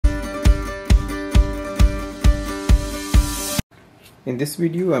In this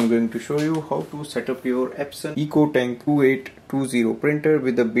video, I'm going to show you how to set up your Epson EcoTank 2820 printer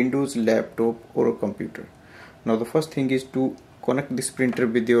with a Windows laptop or a computer. Now the first thing is to connect this printer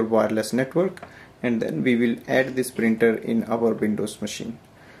with your wireless network, and then we will add this printer in our Windows machine.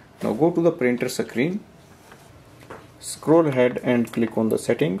 Now go to the printer screen, scroll ahead and click on the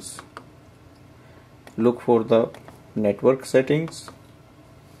settings. Look for the network settings.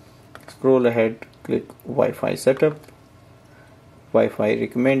 Scroll ahead, click Wi-Fi Setup, Wi-Fi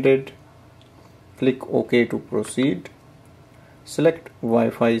recommended, click OK to proceed. Select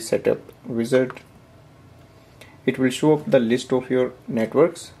Wi-Fi Setup wizard. It will show up the list of your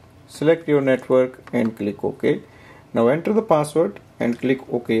networks. Select your network and click OK. Now enter the password and click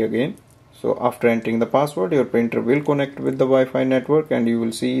OK again. So after entering the password, your printer will connect with the Wi-Fi network and you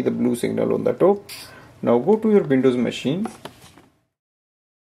will see the blue signal on the top. Now go to your Windows machine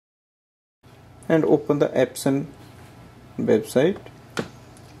and open the Epson website.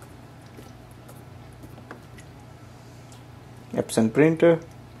 Epson printer.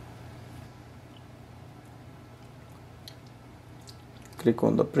 Click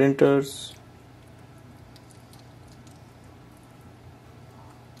on the printers.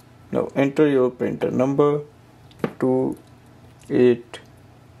 Now enter your printer number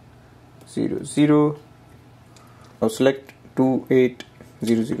 2800. Now select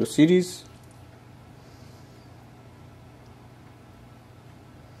 2800 series.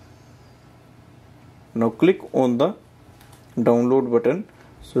 Now click on the download button.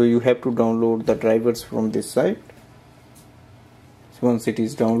 So you have to download the drivers from this site. So once it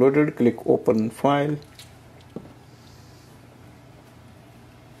is downloaded, click open file.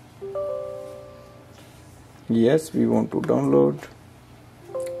 Yes, we want to download.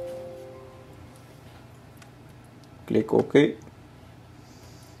 Click OK.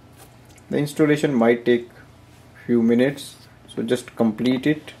 The installation might take few minutes, so just complete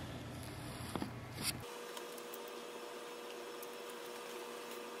it.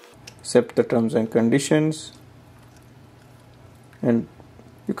 Accept the terms and conditions, and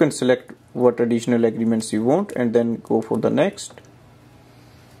you can select what additional agreements you want and then go for the next.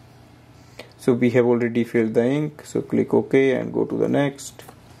 So we have already filled the ink, so click OK and go to the next.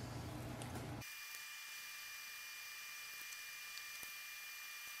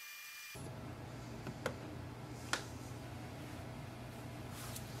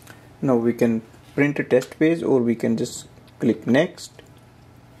 Now we can print a test page, or we can just click next.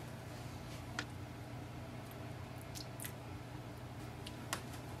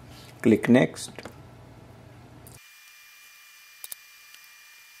 Click next.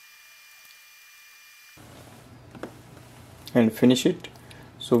 And finish it.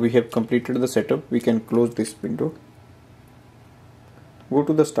 So we have completed the setup. We can close this window. Go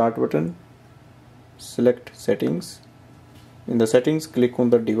to the start button. Select settings. In the settings, click on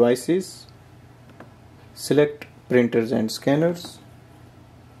the devices. Select printers and scanners.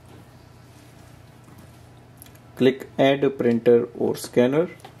 Click add a printer or scanner.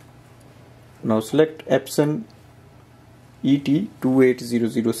 Now select Epson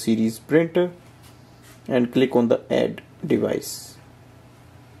ET-2820 series printer and click on the add device.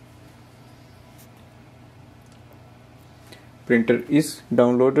 Printer is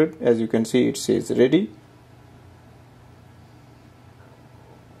downloaded. As you can see, it says ready,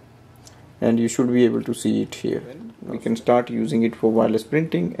 and you should be able to see it here. We can start using it for wireless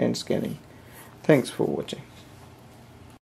printing and scanning. Thanks for watching.